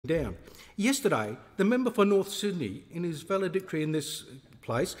down. Yesterday, the member for North Sydney, in his valedictory in this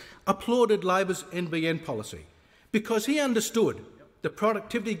place, applauded Labor's NBN policy because he understood the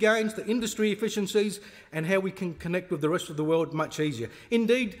productivity gains, the industry efficiencies, and how we can connect with the rest of the world much easier.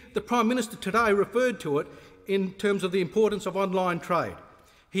 Indeed, the Prime Minister today referred to it in terms of the importance of online trade.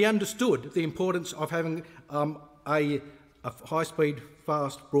 He understood the importance of having a high-speed,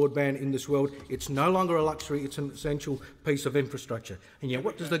 fast broadband in this world. It's no longer a luxury, it's an essential piece of infrastructure. And yet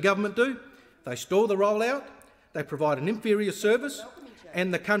what does the government do? They stall the rollout, they provide an inferior service,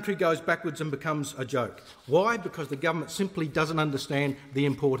 and the country goes backwards and becomes a joke. Why? Because the government simply doesn't understand the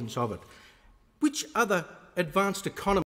importance of it. Which other advanced economy